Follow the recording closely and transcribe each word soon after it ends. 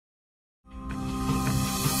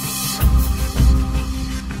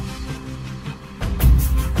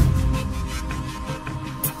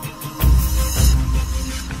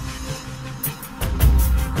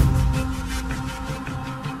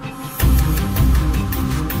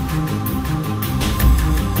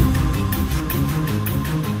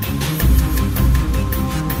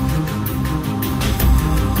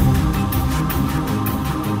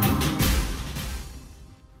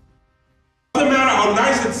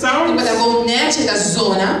sounds.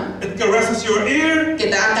 It caresses your ear, que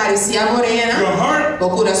tá acaricia a orelha, your heart. o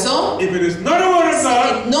coração. If it is not a word of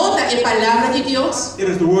God, Nota é palavra de Deus, it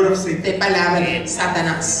is the word of Satan. é palavra de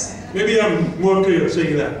Satanás. Maybe I'm more clear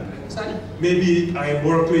saying that. Sorry. Maybe I am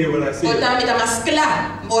more clear when I say Ou it. também tá mais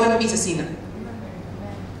claro, bora me dizer assim.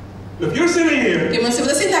 If you're sitting here Porque se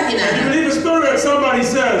você está aqui and you na believe a story that somebody e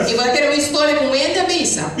says, você quer uma história com ele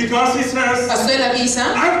avisa, because he says, pastor ele avisa,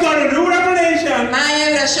 I've got a new revelation, mas é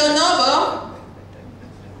revelação nova,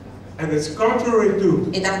 and it's contrary to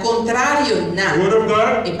é da contrário the na word of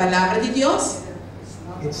God, é palavra de Deus,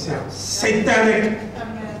 it's a satanic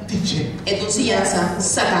teaching. é de ciência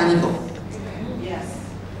satânico.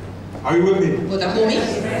 Are you with me? Você está comigo?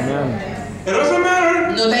 It doesn't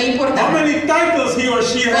matter Não é how importante. many titles he or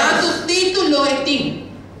she has. Quanto título ele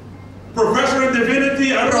tem? Professor in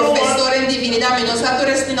divinity, I don't know what, Professor em divindade, não sabe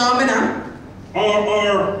esse nome, não?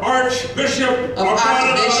 or archbishop, Of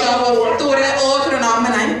Archbishop, ou outro nome,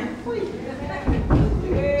 não?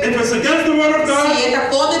 if it's against the word of God, Se é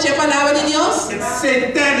contra a palavra de Deus, it's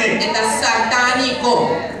satanic. é da satânico.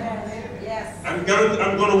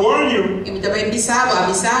 I'm going to warn you. E também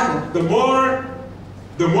avisado.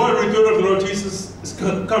 The more return of the Lord Jesus is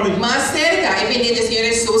coming, Mais cerca, e venir do Senhor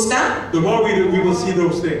Jesus, tá? the more we will see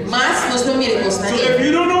those things. Mas nós não miremos na So if ele.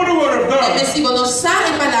 you don't know the word of God, Mas se você não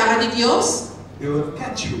sabe a palavra de Deus, they will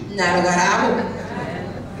catch you. não agarramos,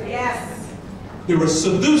 They will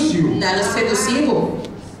seduce you. não nos seduzimos.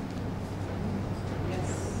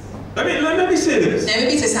 Let me say this. Não me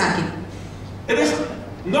diz aqui. It is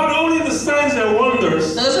not only the signs and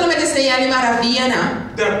wonders Não somente se é maravilha,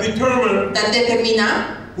 não. that determine Da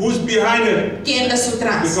determinar who's behind it, quem está por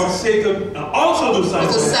trás. because Satan also does signs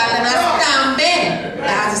Porque and wonders. Satanás também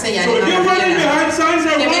dá se é So if you're running maravilha. behind signs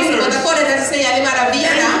and Que mesmo quando wonders, fora da se é maravilha,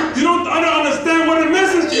 não. you don't understand what the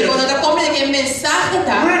message E is, quando está compreendendo que mensagem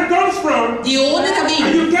tá, where it comes from, de onde está and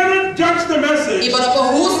vindo. you cannot judge the E message quando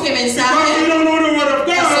eu busco a because you mensagem, don't know the word of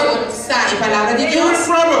eu God. sou a palavra de You're in Deus,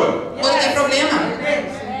 trouble. você tem problema.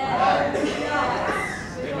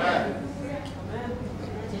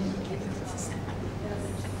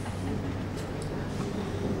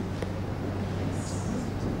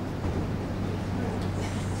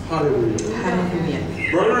 Hallelujah.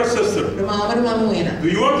 Aleluia. Brother and sister, Uma moeda. do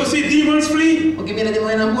you want to see demons flee? Porque mira de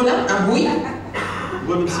moeda na rua, a rui. You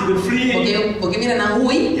want to see them flee? Porque mira na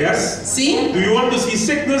rui. Yes. Sim. Do you want to see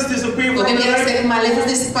sickness disappear Porque from your mira life? ser maletas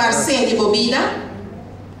disfarce de bebida.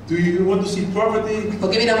 Do you want to see poverty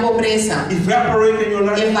Porque mira pobreza. evaporate in your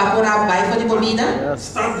life? Evaporar baixo de bebida.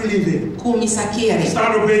 Start believing. Começa a querer.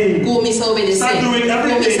 Start obeying. Começa a obedecer. Start doing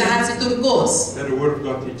everything Começa a fazer tudo coisa. that the word of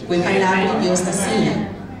God teaches. Com a palavra de Deus está assim.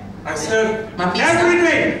 I said, Mas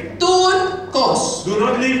everything. tudo coisa. Do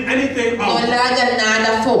not leave anything Não out. larga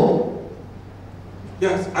nada fora.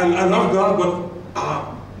 Yes, I love God, but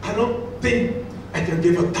I don't think I can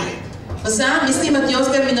give a tithe. Você me estima Deus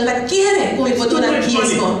que ele não está querendo com o futuro aqui.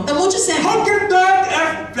 Está muito certo. How can God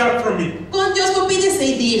ask that for me? Quando Deus me pede esse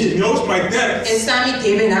He dele, knows my debts. ele sabe que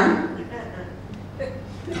ele não.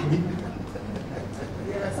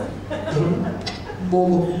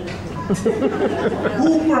 Bobo.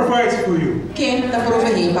 Who provides for you? Quem está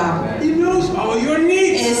provendo, Pablo? He knows all your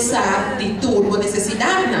needs. Ele sabe de tudo,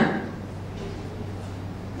 necessidade, não?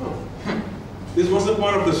 This wasn't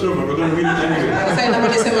part of the sermon. We're going to read it anyway. Você ainda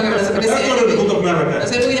pode ser uma cabeça Let's go to the book of Você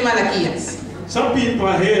Malachi. é de Malaquias. Some people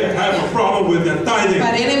here have a problem with their tithing.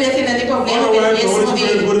 Para ele mesmo que não tem problema Otherwise, the com Holy isso,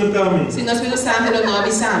 Spirit wouldn't tell me. se nós Espírito Santo ele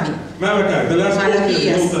não sabe. Malachi, the last book in the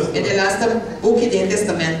Malaquias, Old é Testament. the last book do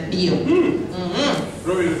Testamento, Bio.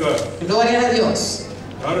 Glory to God. Glória a Deus.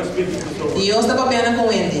 God is speaking to someone. Deus está copiando com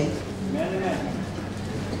ele.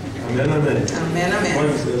 Amen, amen. Amém, amém.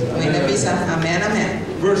 One says, Com ele amen. pensa, amém, amém.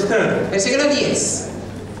 Verse 10. Versículo 10.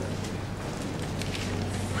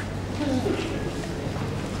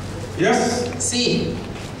 Yes. Sim.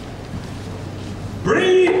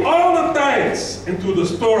 Bring all the tithes into the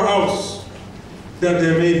storehouse, that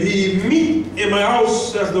there may be meat in my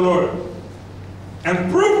house, says the Lord.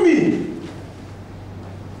 And prove me.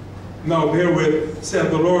 Now therewith, said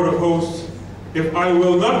the Lord of hosts, if I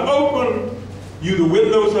will not open you the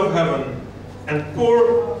windows of heaven, and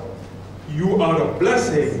pour you out a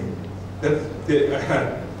blessing, that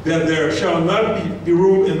there shall not be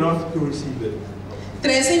room enough to receive it.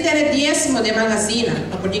 3 dízimo de magazina,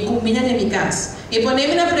 porque comida de mi casa. E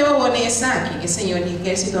ponemos na prova honesta aqui, que o Senhor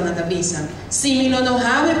quer se tornar da visa. Se me não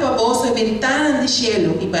abre para vós a ventana de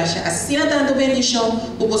cielo e baixa, assim dando bendição,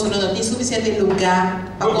 o vosso não tem suficiente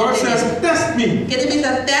lugar para But God conter. says, test me. Que deve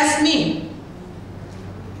estar test me.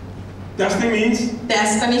 Testing means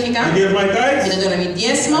Testa significa I give my tithes, mina dona mi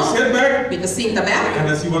diezmo, I sit back, mina sinta back, and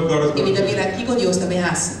I see what God is e going mina to do. mira aqui com Deus também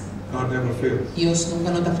hace. God never fails. Deus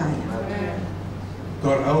nunca não falha.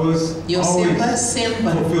 God always Deus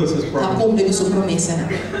sempre fulfills His está promise. cumprindo sua promessa.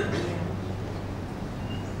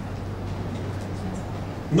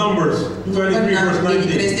 Numbers 23 verse 23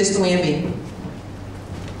 19. texto 9.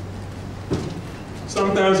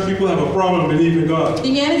 Sometimes people have a problem believing God,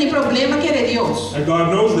 Ninguém tem problema querer Deus. and God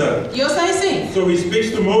knows that. Deus está assim. So He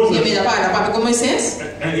speaks to E a Moses vida para com Moisés.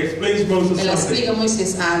 and explains Moses Ela something. explica a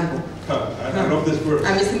Moisés algo. I love this verse.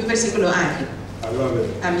 A mim estimei versículo aqui. I love it.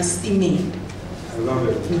 A mim estimei. I love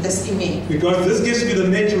it. Me estimei. Because this gives me the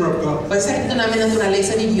nature of God. Vai ser que na minha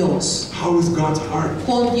natureza de Deus. How is God's heart?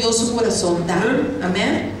 Com Deus o coração está.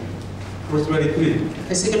 Amém? Verse 23.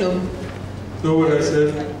 Versículo. Know what I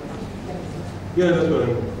said? Yeah, that's what I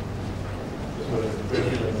meant. That's what I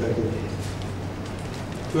meant. Thank you.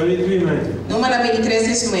 23:19. Número 23,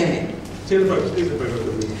 19. Say the Bible. Say the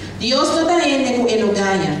Bible. Dios no está gente con el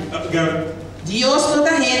ganha. Again. Dios no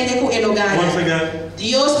está gente con el Once ganha. again.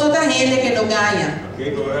 Dios no está gente que lo ganha.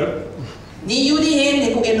 Okay, go ahead. Ni yo de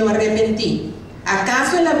gente con el no arrepentí.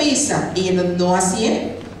 ¿Acaso él avisa y él no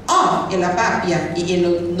hacía? ¿O él apapia y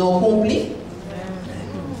él no cumple?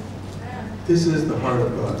 This is the heart of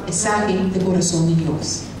God. Es alguien de corazón de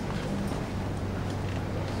Dios.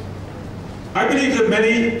 I believe that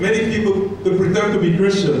many people that pretend to be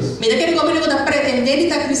Christians Mira que como ele está pretendendo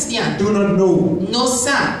estar cristiano. do not know No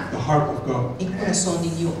sabe the heart of God. el corazón de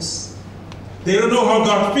Dios. They don't know how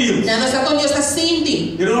God feels. Ya no está con Dios está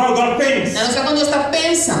sintiendo. They don't know how God thinks. Ya no está con Dios está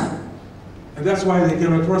pensando. And that's why they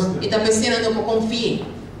cannot trust E Him. está pensando no confia.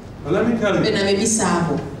 But let me tell Pero you, não é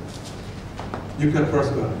bisavo. you can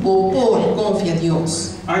trust God. Vou pôr, confia a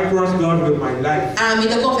Deus. I trust God with my life. A mim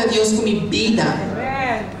eu confio a Deus com minha vida.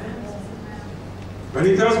 When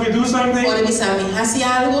He tells me to do something, Quando me sabe, hace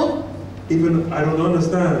algo, even I don't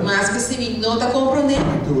understand, mas que se me não está compreendendo,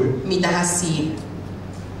 I do it. me dá assim.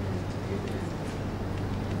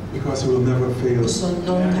 Because He will never fail. O Senhor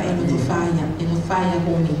nunca, Ele não falha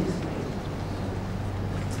comigo.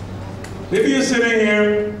 Maybe you're sitting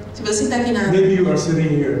here, Se você está aqui na maybe you are sitting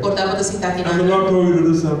here, portava você está aqui and the na Lord told you to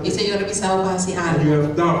do e something, o Senhor me salva fazer and you algo.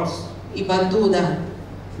 have doubts. E para dúvida,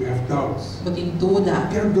 You have doubts. vou ter dúvida.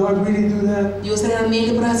 Can God really do that? Deus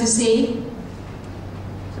realmente para fazer,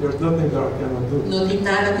 There's nothing God cannot do. não tem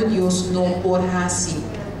nada que Deus não pode fazer.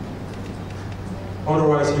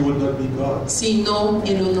 Otherwise, He would not be God. Senão,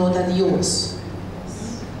 Ele não é Deus.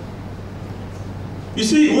 You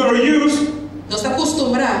see, we are used Nós estamos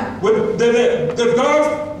acostumados. with the gods,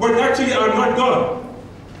 but actually are not God.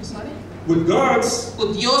 With gods, O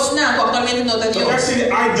Deus não, actualmente não é but Deus. actually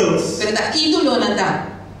idols. Pero da ídolo não está.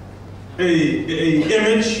 A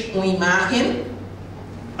image, Uma imagem,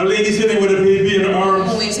 a lady sitting with a baby in her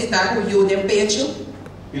arms. esse está com o Yude em pecho.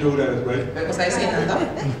 You know who that is, right? Vai passar esse ano, tá?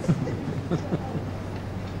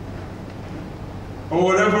 Or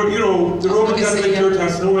whatever, you know, the Roman Catholic Church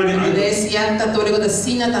has so many A idols. igreja católica da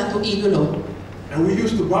Sina tanto ídolo. And we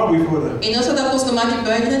used to bow before them. E nós estamos acostumados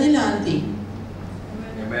a ir adiante.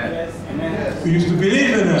 We used to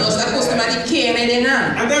believe in Nós them. estamos acostumados a querer de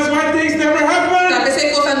nada. And that's why things never happen. Sabe,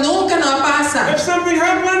 essa coisa nunca não passa. If something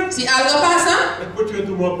happens, Se algo passa, it puts you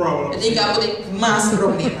into more problems. digamos de mais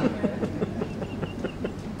problema.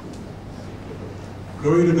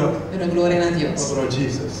 Glory to God. Pero glória a Deus. Of Lord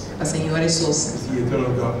Jesus. Para o Senhor Jesus. It's the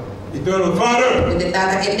eternal God. Eternal Father. O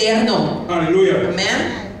detalhe eterno. Hallelujah.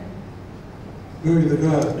 Amém? Glory to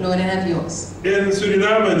God. Glória a Deus. In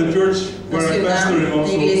Suriname, the church where I pastor Na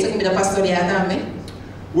also, igreja que me dá pastorear também.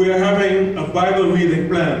 we are having a Bible reading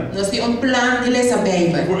plan Nós temos plano de ler a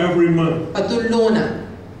Bíblia. for every month Para tu luna.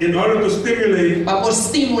 in order to stimulate Para por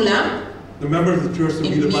estimular the members of the church to e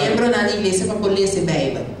read the Bible. membro na igreja para por ler a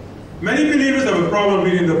Bíblia. Many believers have a problem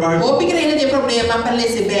reading the Bible. Ou igreja tem problema para ler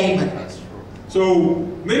a Bíblia. So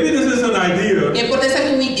maybe this is an idea É importante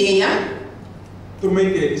ter uma ideia to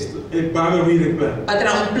make a Bible reading plan. para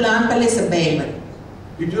ter plano para ler a Bíblia.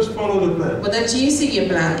 You just follow the plan. Quando a gente seguir o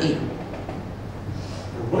plano aí.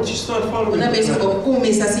 And once you start following Uma the vez que plan, eu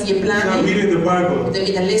começar a seguir o start plano aí, reading the Bible então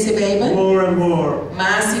vida ler a Bíblia, more and more.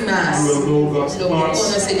 mais e mais. You will know God's Eu vou thoughts,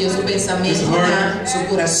 conhecer Deus, o pensamento, His heart, seu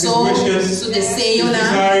coração, His wishes, seu desejo, His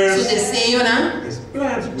desires. seu desejo, His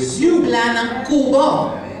plans with seu you. plano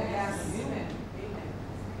cubo.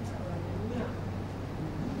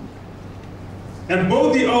 And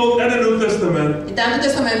both the Old and the New Testament, E tanto o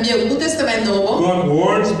Testamento Velho, o Testamento Novo, God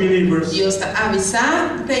warns believers Deus está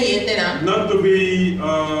avisando o crente, né? not to be,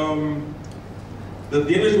 the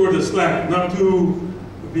English word is slack, not to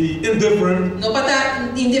be indifferent, Não para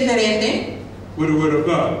estar indiferente, with the word of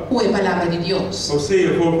God. com a palavra de Deus.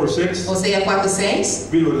 Hosea 4:6. Hosea 4:6.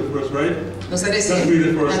 We know this verse, right? Nos Let's read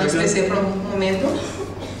it for a second. descer por momento.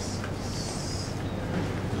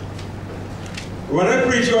 When I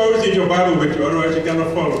preach, you always need your Bible with you, otherwise you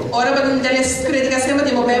cannot follow. Ora para não ter predicação, mas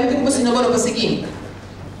tem Bíblia que você não vai conseguir.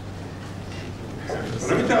 But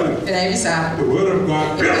let me tell you, Para avisar. the word of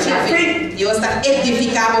God builds your faith. Deus está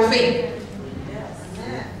edificando fé.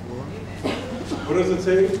 What does it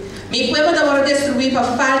say? Mi pueblo demora destruir por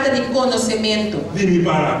falta de conhecimento De mi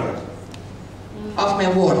palabra. of my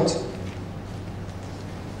word.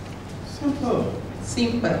 Simple.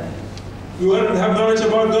 Simple. You want to have knowledge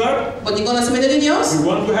about God? Porque conhecimento de Deus, You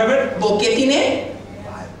want to have it? porque tiene.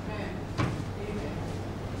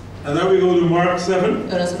 And then we go to Mark 7.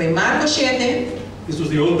 Então nós vemos Marcos 7, This was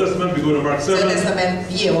the Old Testament. We go to Mark Velho 7, Testamento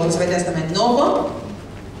Viejo, Velho Testamento Novo,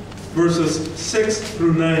 verses 6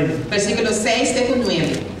 through 9. versículo 6 até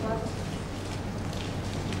 9.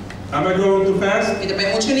 Am I going too fast? E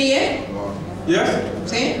também muito ler, Yes?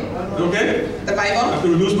 sim? Okay? Tá bem I bom? have to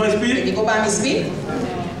reduce my E speed. digo para me speed.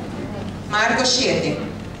 Marcos 7,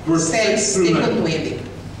 Verse 6 6 through até 9. 9.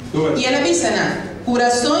 Go E ahead. ela diz,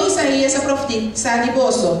 coração Isaías a profetizar de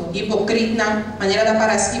vosso, hipócrita, maneira da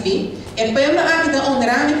para escrever, e pueblo aqui da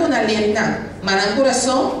honrar-me com a lenta, mas no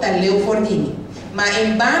coração da leu fordini. Mas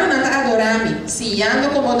em vano não adorar-me, sillando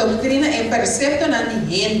como doutrina e percepto na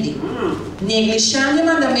gente, negligenciando o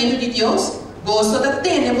mandamento de Deus, gosto da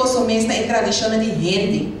tenda vosso mesma e tradição de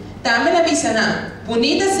gente. Também avisa,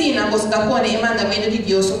 bonita sina, gosto da pôr o mandamento de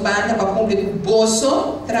Deus, banda para cumprir o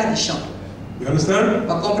vosso tradição. You understand?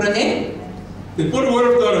 Para compreender? They put the word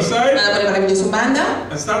of God aside Nada para maravilhoso banda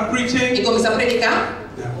and start preaching e começa a predicar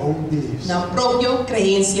their own beliefs. na própria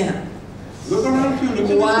crença. Look around you.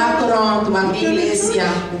 Look at Walk the around uma Look at the igreja,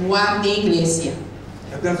 church. walk na igreja.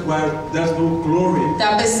 And that's why there's no glory.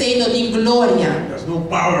 Está pensando de glória, There's no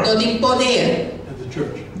power não de poder in the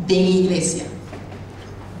church. da igreja.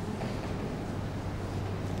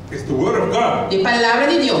 It's the word of God De palavra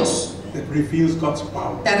de Deus, that reveals God's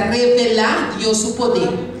power. para revelar Deus o poder.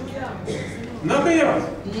 Nothing else.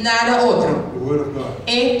 Nada outro. The word of God.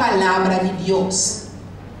 É palavra de Deus.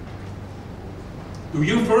 Do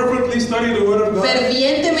you fervently study the word of God?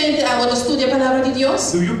 Fervientemente, agora estudia a palavra de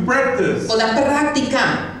Deus. Do you practice Pode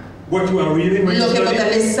praticar what you are reading when you lo que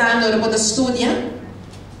pode study? lendo, lo pode estudiar.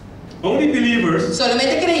 Only believers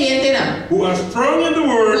Solamente creyente não. who are strong in the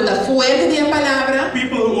word, Puta fuerte de palavra,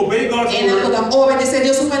 people who obey God's ela word, puta obedecer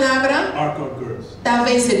Deus su palavra, are conquerors. está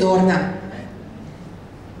vencedor não.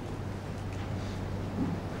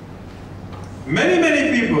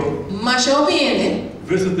 Many people Mas eu viene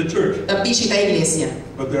visit the church, da visita a igreja,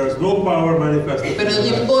 but there is no power manifested. pero não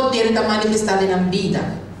tem poder está manifestado na vida.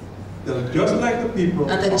 They're just like the people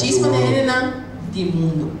Anda of the chispa nele world. na de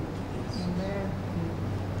mundo.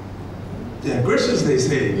 They are Christians, they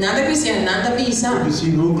say, Nada cristiano, nada but you visa, see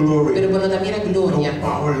no glory. pero quando mira glória, No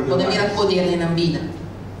power in the quando mira lives. poder na vida.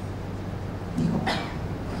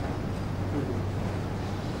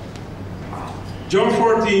 John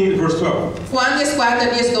 14, verse 12. Juan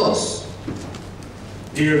 14:12.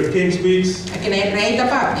 Here the king speaks, Aqui é rei da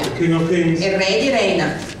pátria, the king of kings. é rei de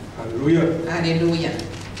reina. Hallelujah. Aleluia.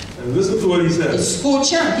 And listen to what he says.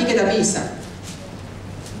 Escucha o que da visa.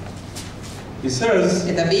 He says,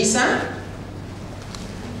 Que da visa.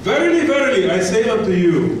 Verily, verily, I say unto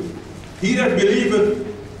you, he that believeth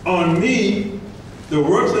on me, the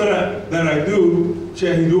works that I do,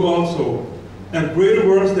 shall he do also. And greater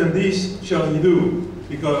works than these shall he do,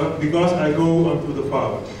 because I go unto the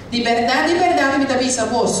Father. De verdade, me da visa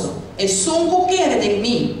vosso. E sunco quer de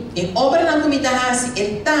mim. E obra na comida hasi,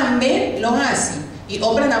 e também lo hasi. E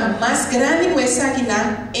obra na mais grande coisa que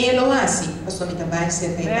na e lo hasi. Pastor, me vai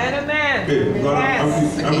ser verdade. Okay,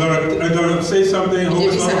 I'm gonna say something, I hope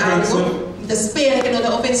it's not offensive. Da espera que não é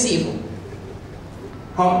ofensivo.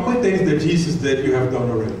 How many things that Jesus did you have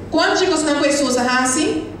done already? Quantas coisas na Jesus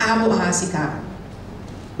hasi, abo hasi cara.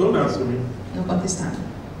 Don't answer me. Não contestando.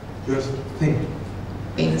 Just think.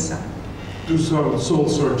 Pensa. Do some soul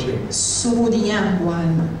searching. Subudinhar o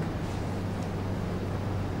alma.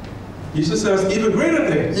 Jesus says even greater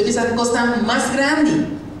things. Deus diz que coisa mais grande.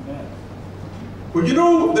 But you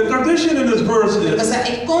know, the condition in this verse is, Essa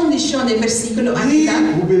é condição do versículo he aqui,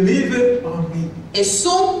 tá? who believeth on me. É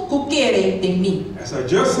só o que quer de mim. As I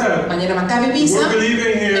just said, Maneira macabre visa. we're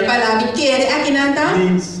believing A here palavra quer aqui nada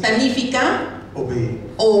means significa obey.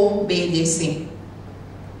 obedecer.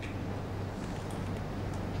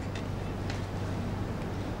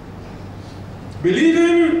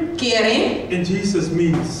 Believing querem, in Jesus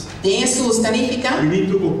means de Jesus significa, we need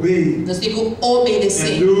to obey nós temos que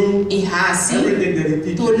obedecer and do e fazer everything that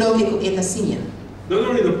He tudo teaches. o que Ele ensina. Not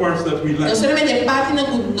only the parts that we Não like, somente a parte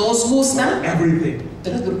que nos gusta, everything.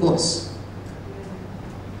 mas por gosto.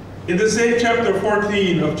 In the same chapter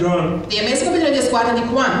 14 of John, Tem a mesma capítulo 14 de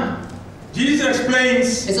Juan, Jesus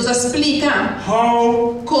explains Jesus explica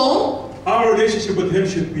how como our relationship with Him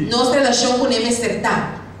should be. nossa relação com Ele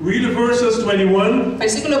está. Read the verses 21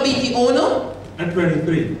 Versículo 21 and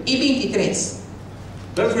 23. e 23.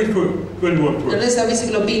 Let's read for 21 Então, first. esse é o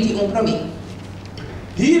versículo 21 para mim.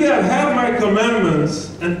 He that hath my commandments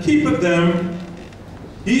and keepeth them,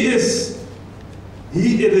 he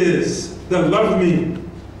it is that loveth me.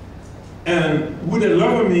 And who that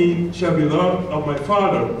loveth me shall be loved of my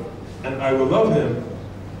Father, and I will love him,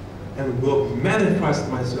 and will manifest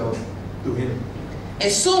myself to him. É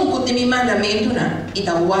sunco de mi mandamento na e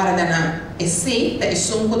da guarda na. E se é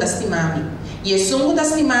sunco da stimami. E é sunco da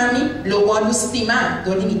stimami lo guardo stima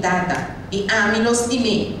do limitata. E ami lo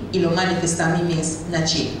stime e lo manifesta mi mes na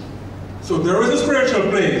ci. So there is a spiritual Que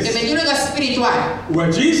place vem lugar espiritual.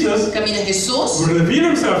 where Jesus Camina Jesus. will reveal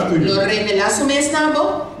himself to Lo you, revela su mes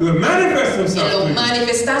nabo. will manifest E himself lo to you,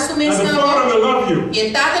 manifesta su mes and the nabo. Father will love you. E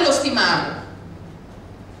è tate lo stimavo.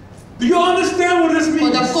 Do you understand what this means?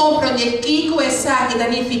 Quando comprende chi questa che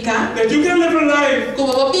significa, That you can live a life.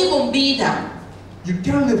 come vou viver vida. You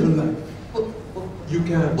can live a life. You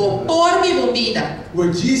can. Vou pôr mi vida.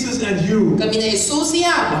 Where Jesus and you Camina Jesus e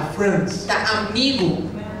abo. are friends. Da amigo.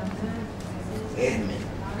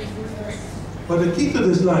 But the key to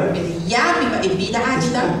this life E vida is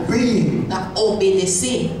agita. obeying Da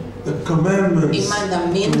obedecer. the commandments, E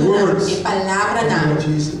mandamento the na. words E palavra of na. Lord De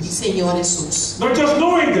Jesus. Senhor Jesus. Not just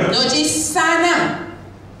knowing them, Não diz sana.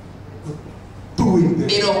 doing them.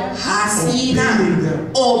 Pero hasina. Obeying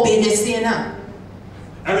them. Obedecer na.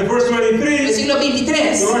 And in verse 23, Versículo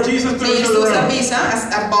 23. the Lord Jesus turns it Jesus around. avisa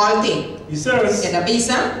a volte. He says, Ele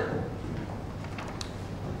avisa.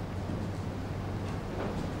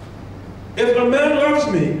 if a man loves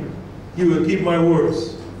me, he will keep my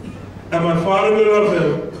words. And my Father will love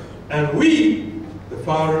him. And we, the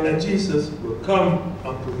Father and Jesus, will come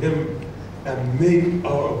unto him and make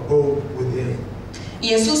our abode with him. E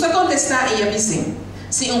Jesus a contestar e avisa: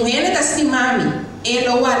 se um rei estimar-me, ele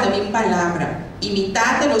guarda minha palavra,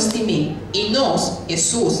 imitada lo estimei, e nós,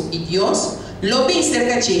 Jesus e Deus, lo bem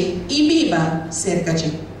cerca de e viva cerca de.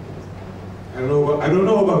 I don't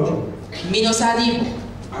know about you. Me não sabe,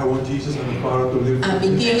 I want Jesus and the Father to live a with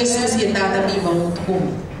mim me. tem Jesus e dada viva muito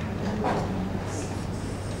comigo.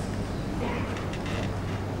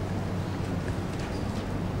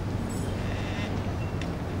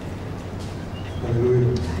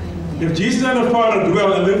 Hallelujah. If Jesus and the Father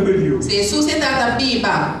dwell and live with you, Se Jesus e dada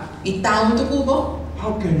viva e tanto cubo,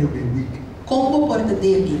 how can you be weak como porta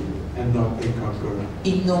débil and not a conqueror?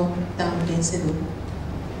 e não tão vencedor?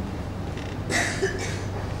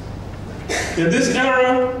 In this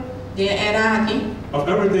era De era aqui, of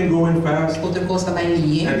everything going fast outra coisa vai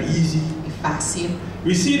ler and easy, e fácil.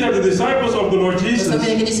 we see that the disciples of the Lord Nós Jesus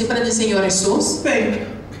também que discípulos do Senhor Jesus think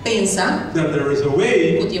pensa that there is a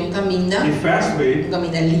way, que tem caminho, a fast way,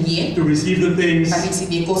 caminho ali to receive the things para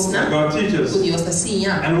receber coisas that God que teaches. Deus está assim,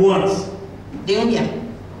 And once, de dia,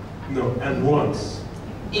 and once,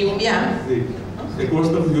 e dia. they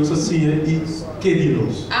gosta de Deus assim e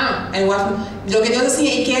queridos. Eu acho, o que Deus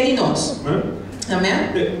assim e quer de nós. Amém?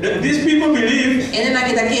 These people believe Ele não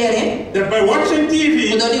quer querer, that by watching TV,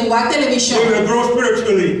 quando ele guarda televisão, they will grow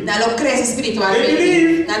spiritually. não lo cresce espiritualmente. They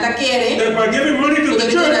believe Nada quer, that by giving money to quando the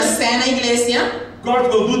ele na church, cena igreja, God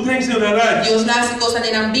will do things in their life. Deus lá se coisa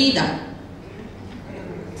na vida.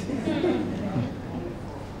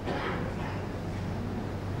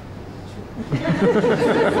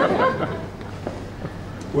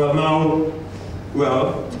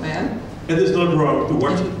 Well, it is not wrong to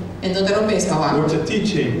watch Então eu penso, watch a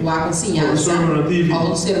teaching uma or a ensinança, sermon on TV.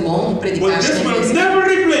 ou sermão, But predicação this na will igreja. never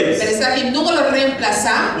replace Pero está que nunca lo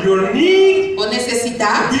reemplazar your need ou to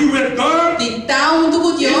necessidade be with God de estar junto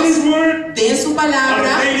com in Deus, His Word de sua on a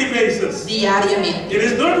palavra, daily basis. diariamente. It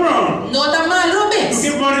is not wrong Não está mal, não to pensa.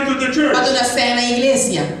 give money to the church. Quando nascer na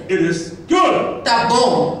igreja, It is good tá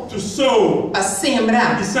bom to sow para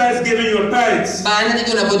sembrar. besides giving your tithes. Bana de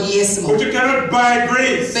donar dízimo. But you cannot buy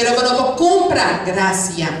grace. Pero você não compra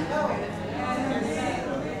graça.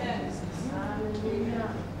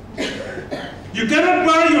 You cannot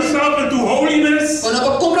buy yourself into holiness. Você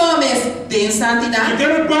não compra uma mês de You santidade.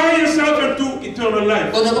 cannot buy yourself into eternal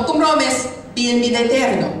life. Você não compra uma mês de vida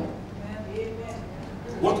eterna.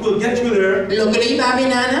 What will get you there Lo que lo iba a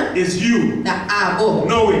benana is you da abo.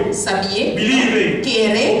 knowing, Sabia, believing,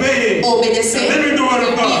 querer, obeying, obedecer and living the word of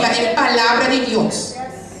viva God. a palavra de Dios.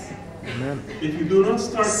 If you do not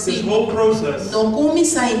start Sí. this whole process, Não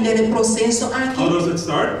começar ainda o processo how aqui. does it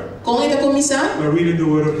start? Como ele começar? By reading the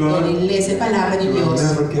word of God. Ele lê a palavra de You will Deus.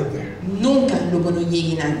 never get there. Nunca logo não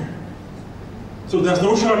chegue nada. So there's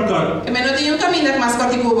no shortcut. Mas não tem caminho mais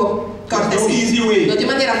corto que o corte There's no easy way. Não tem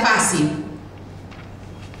maneira fácil.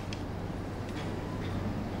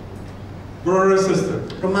 Brother and sister,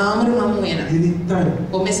 Romano, uma moeda. you need time.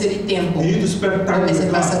 Comece de tempo. You need to spend time Comece a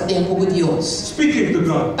with passar God. tempo com Deus. Speaking to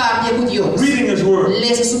God. Pape com Deus. Reading His Word.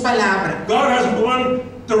 Leia sua palavra. God has one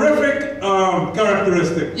terrific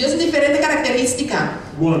characteristic. Deus tem diferente característica.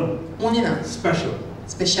 One. Uma Special.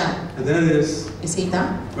 especial. And that is, Esse aí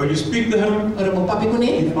tá? when you speak to Him, Ora, o pape com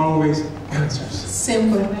ele. He always answers.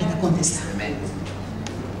 Sempre ele contesta.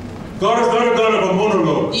 God is not a God of a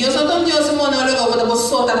monologue. Deus não é um Deus monólogo, bota por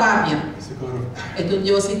solta pape. He's a God of É um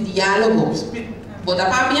Deus de diálogo. speak. Bota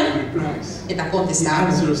pape. Replies. Ele está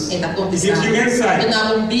contestando. Ele está He contestando. gives you insight. Ele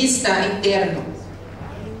dá uma vista interna.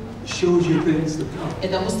 He shows you things to come.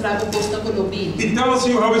 Ele dá mostrar o posto que eu vi. He tells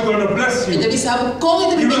you how He's going to bless Ele you. deve saber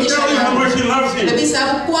como ele He deve will tell you how much He loves Ele deve you.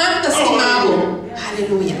 saber quanto está Oh, estimado.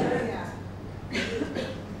 Aleluia.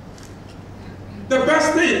 The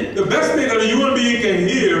best thing that a human being can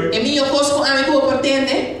hear, É minha coisa com a minha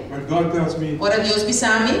oportunidade. when God tells me, Ora Deus me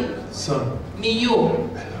sabe. son, Meu.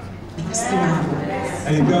 É estimado.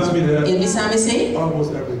 and He tells me that Ele me sabe assim.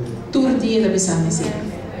 almost every day. Todo dia ele me sabe assim.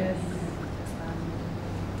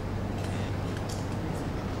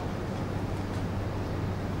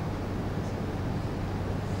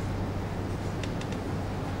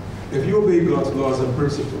 If you obey God's laws and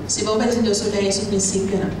principles, Se vou obedecer Deus, olhar esse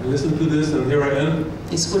princípio, né? and listen to this, and here I am,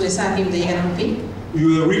 Escuta essa aqui, me chegar no fim. you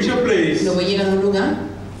will reach a place Eu vou chegar num lugar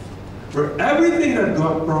where everything that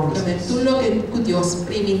God onde promises tudo que Deus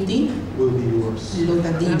promete, will be yours. lo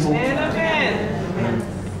digo.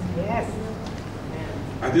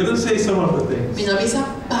 I didn't say some of the things. Mi non sa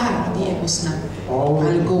parte è così. All of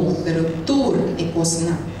Algo, it. però tur è così.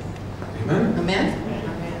 Amen? Amen?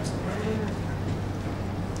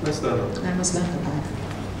 Let's stand up. Vamos lá.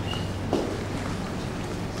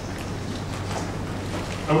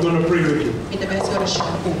 I'm going to pray with you. Mi deve essere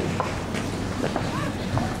sciolto.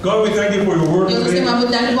 God, we thank you for your word Deus tem today. uma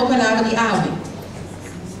mudada uma palavra de áudio.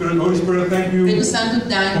 Holy Spirit, thank you Espírito Santo, for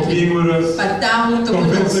dá being with us, para estar junto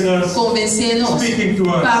convincing conosco, us, convencer-nos, speaking to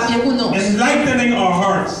us, papai conosco, enlightening our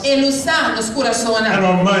hearts ilustrar nos corações and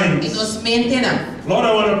our e minds. nos mentes. Lord,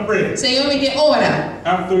 I want to pray. Senhor, me dê ora.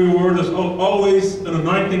 After your word, there's always an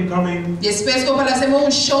anointing coming Depois que eu falar, um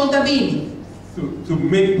chão está vindo, to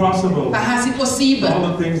make possible para ser possível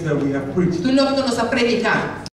all the things that we have preached. tudo o que nós a predicar.